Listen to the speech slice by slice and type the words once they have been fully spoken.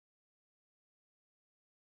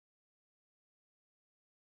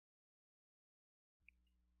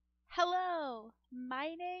Hello,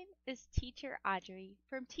 my name is Teacher Audrey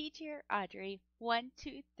from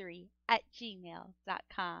teacheraudrey123 at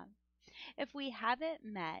gmail.com. If we haven't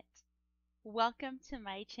met, welcome to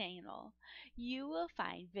my channel. You will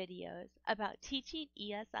find videos about teaching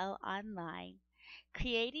ESL online,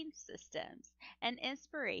 creating systems, and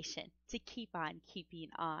inspiration to keep on keeping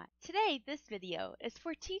on. Today, this video is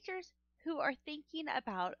for teachers who are thinking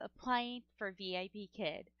about applying for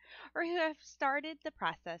VIPKid or who have started the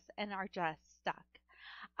process and are just stuck.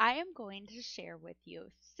 I am going to share with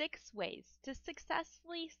you 6 ways to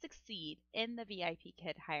successfully succeed in the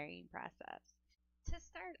VIPKid hiring process. To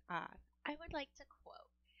start off, I would like to quote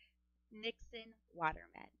Nixon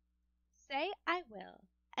Waterman. Say I will,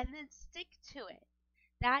 and then stick to it.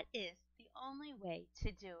 That is the only way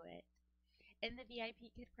to do it. In the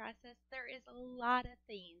VIPKid process, there is a lot of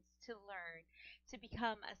things to learn to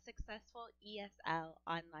become a successful ESL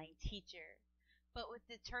online teacher. But with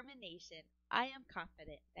determination, I am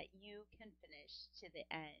confident that you can finish to the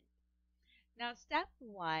end. Now, step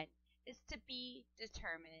 1 is to be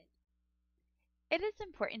determined. It is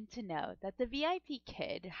important to know that the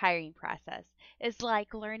VIPKid hiring process is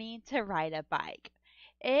like learning to ride a bike.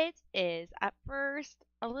 It is at first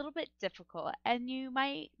a little bit difficult and you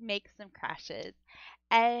might make some crashes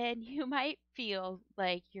and you might feel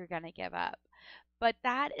like you're going to give up. But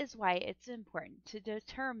that is why it's important to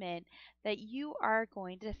determine that you are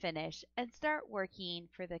going to finish and start working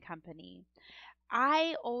for the company.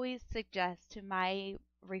 I always suggest to my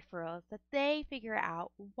referrals that they figure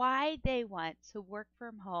out why they want to work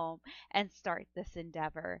from home and start this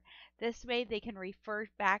endeavor. This way they can refer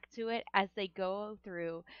back to it as they go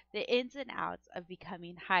through the ins and outs of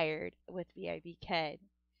becoming hired with VIPKid.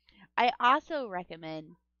 I also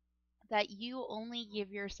recommend that you only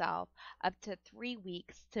give yourself up to 3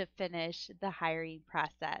 weeks to finish the hiring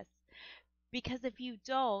process. Because if you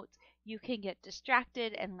don't, you can get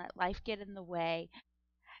distracted and let life get in the way.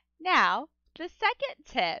 Now, the second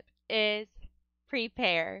tip is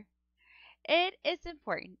prepare. It is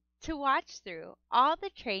important to watch through all the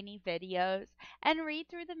training videos and read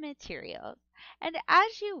through the materials. And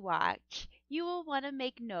as you watch, you will want to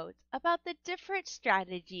make notes about the different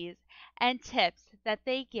strategies and tips that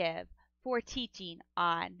they give for teaching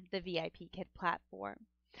on the VIPKid platform.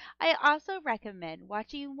 I also recommend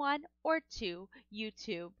watching 1 or 2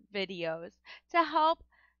 YouTube videos to help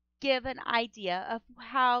give an idea of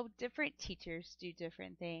how different teachers do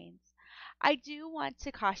different things. I do want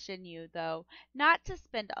to caution you, though, not to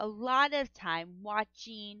spend a lot of time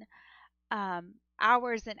watching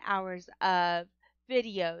hours and hours of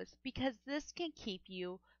videos because this can keep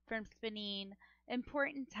you from spending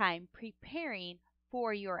important time preparing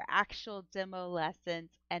for your actual demo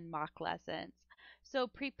lessons and mock lessons. So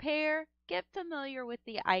prepare, get familiar with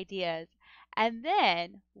the ideas, and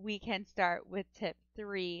then we can start with tip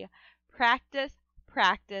 3. Practice,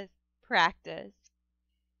 practice, practice.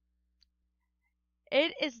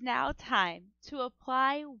 It is now time to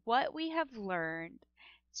apply what we have learned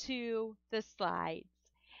to the slides.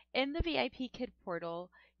 In the VIPKid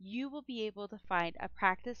portal, you will be able to find a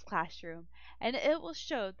practice classroom and it will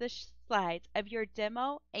show the slides of your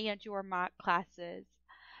demo and your mock classes.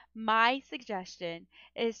 My suggestion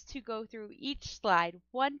is to go through each slide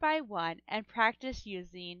one by one and practice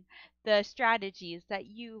using the strategies that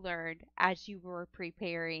you learned as you were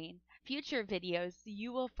preparing. Future videos,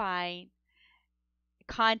 you will find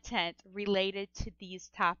content related to these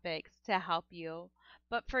topics to help you.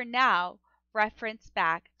 But for now, reference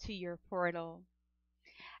back to your portal.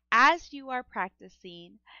 As you are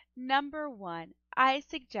practicing, number 1, I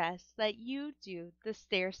suggest that you do the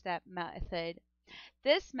stair-step method.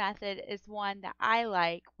 This method is one that I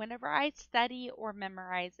like whenever I study or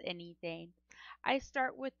memorize anything. I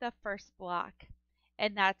start with the first block,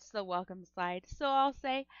 and that's the welcome slide. So I'll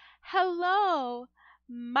say, "Hello,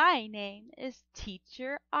 my name is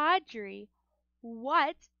Teacher Audrey.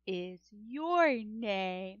 What is your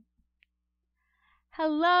name?"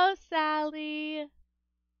 "Hello, Sally."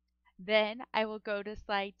 Then I will go to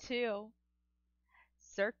slide 2.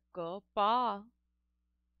 Circle ball.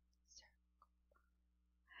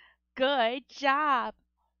 Good job.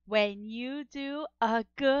 When you do a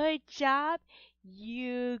good job,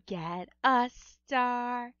 you get a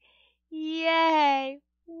star. Yay!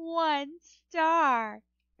 1 star.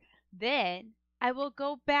 Then I will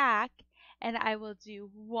go back and I will do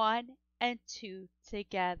 1 and 2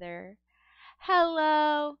 together.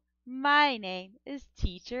 Hello, my name is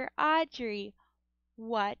Teacher Audrey.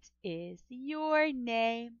 What is your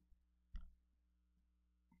name?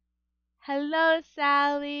 Hello,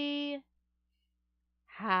 Sally.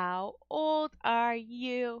 How old are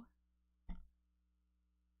you?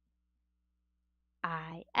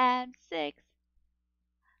 I am 6.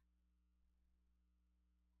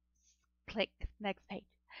 Click next page.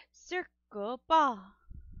 Circle ball.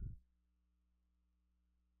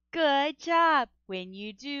 Good job. When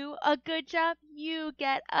you do a good job, you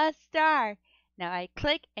get a star. Now I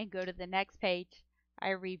click and go to the next page. I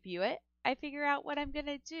review it. I figure out what I'm going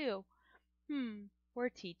to do. We're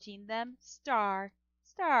teaching them star,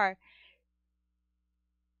 star.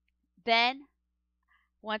 Then,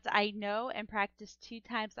 once I know and practice 2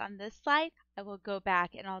 times on this slide, I will go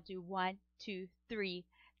back and I'll do 1, 2, 3.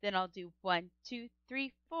 Then I'll do 1, 2,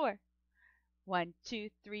 3, 4. 1, 2,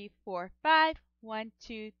 3, 4, 5. 1,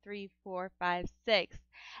 2, 3, 4, 5, 6.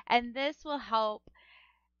 And this will help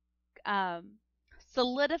um,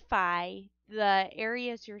 solidify the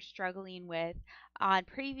areas you're struggling with on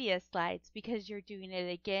previous slides because you're doing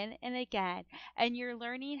it again and again and you're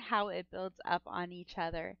learning how it builds up on each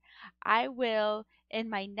other. I will, in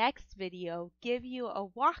my next video, give you a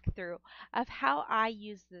walkthrough of how I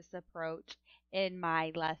use this approach in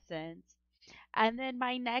my lessons. And then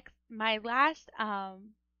my last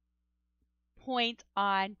point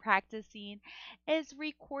on practicing is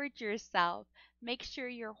record yourself. Make sure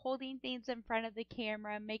you're holding things in front of the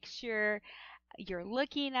camera. Make sure you're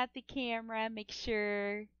looking at the camera.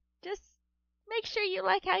 Just make sure you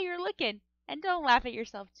like how you're looking and don't laugh at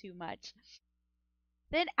yourself too much.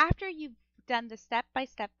 Then after you've done the step,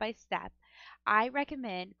 I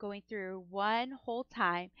recommend going through one whole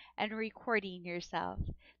time and recording yourself.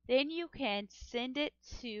 Then you can send it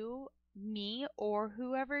to me or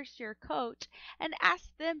whoever's your coach and ask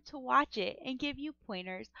them to watch it and give you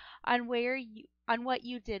pointers on what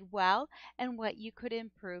you did well and what you could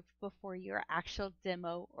improve before your actual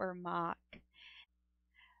demo or mock.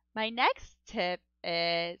 My next tip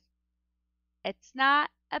is it's not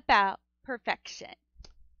about perfection.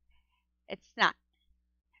 It's not.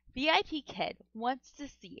 VIPKid wants to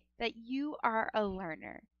see that you are a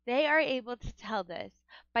learner. They are able to tell this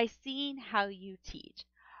by seeing how you teach.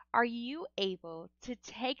 Are you able to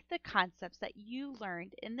take the concepts that you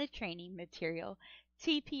learned in the training material,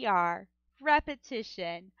 TPR,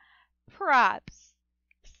 repetition, props,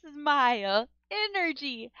 smile,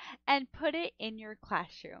 energy, and put it in your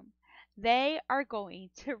classroom? They are going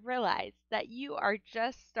to realize that you are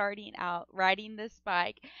just starting out riding this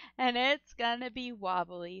bike and it's going to be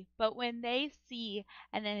wobbly. But when they see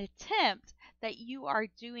an attempt that you are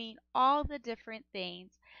doing all the different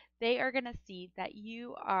things, they are going to see that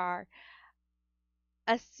you are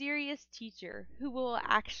a serious teacher who will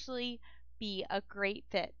actually be a great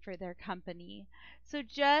fit for their company. So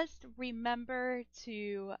just remember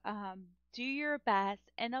to do your best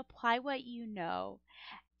and apply what you know.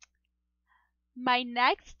 My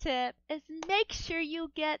next tip is make sure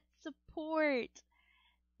you get support.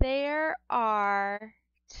 There are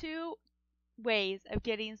two ways of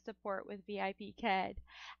getting support with VIPKid.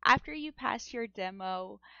 After you pass your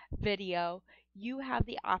demo video, you have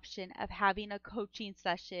the option of having a coaching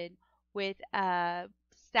session with a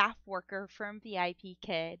staff worker from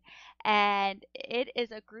VIPKid. And it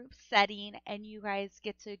is a group setting, and you guys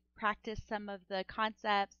get to practice some of the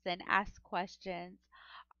concepts and ask questions.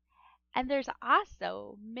 And there's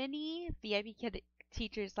also many VIPKid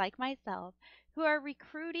teachers like myself who are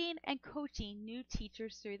recruiting and coaching new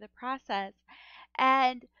teachers through the process.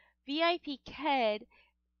 And VIPKid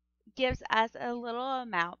gives us a little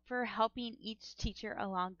amount for helping each teacher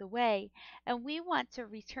along the way. And we want to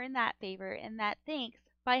return that favor and that thanks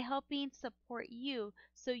by helping support you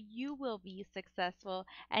so you will be successful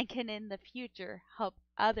and can in the future help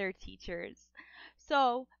other teachers.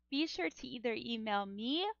 So be sure to either email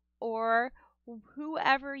me or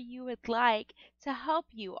whoever you would like to help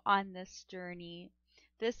you on this journey.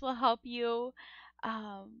 This will help you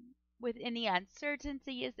with any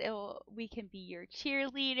uncertainties. We can be your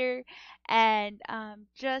cheerleader and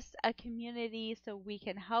just a community so we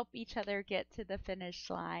can help each other get to the finish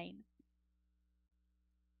line.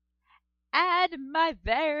 And my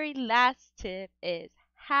very last tip is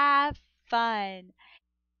have fun.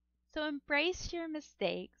 So embrace your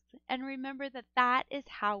mistakes and remember that that is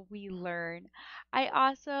how we learn. I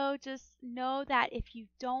also just know that if you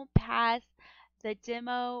don't pass the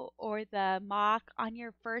demo or the mock on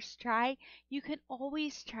your first try, you can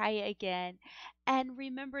always try again. And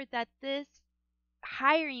remember that this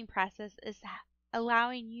hiring process is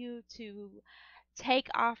allowing you to take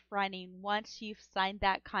off running. Once you've signed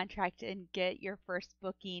that contract and get your first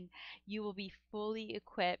booking, you will be fully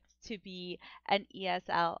equipped to be an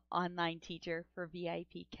ESL online teacher for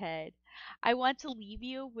VIPKid. I want to leave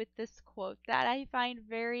you with this quote that I find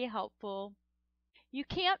very helpful. You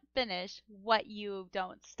can't finish what you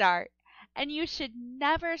don't start. And you should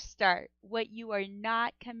never start what you are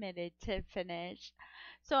not committed to finish.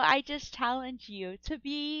 So I just challenge you to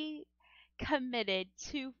be committed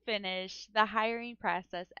to finish the hiring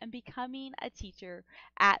process and becoming a teacher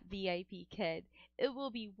at VIPKid. It will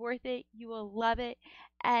be worth it. You will love it.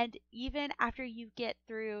 And even after you get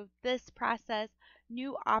through this process,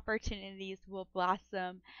 new opportunities will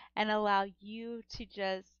blossom and allow you to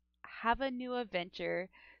just have a new adventure.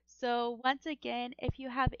 So once again, if you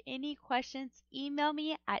have any questions, email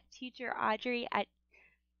me at teacheraudrey at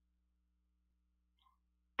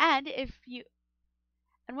and if you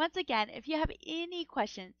and once again, if you have any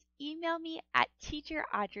questions, email me at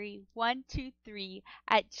teacheraudrey123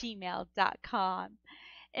 at gmail.com.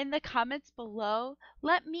 In the comments below,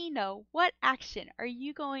 let me know what action are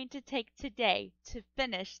you going to take today to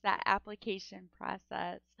finish that application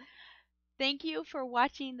process. Thank you for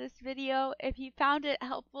watching this video. If you found it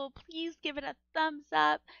helpful, please give it a thumbs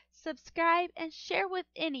up, subscribe, and share with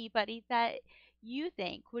anybody that you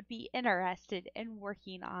think would be interested in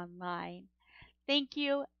working online. Thank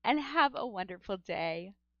you and have a wonderful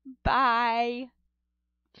day. Bye.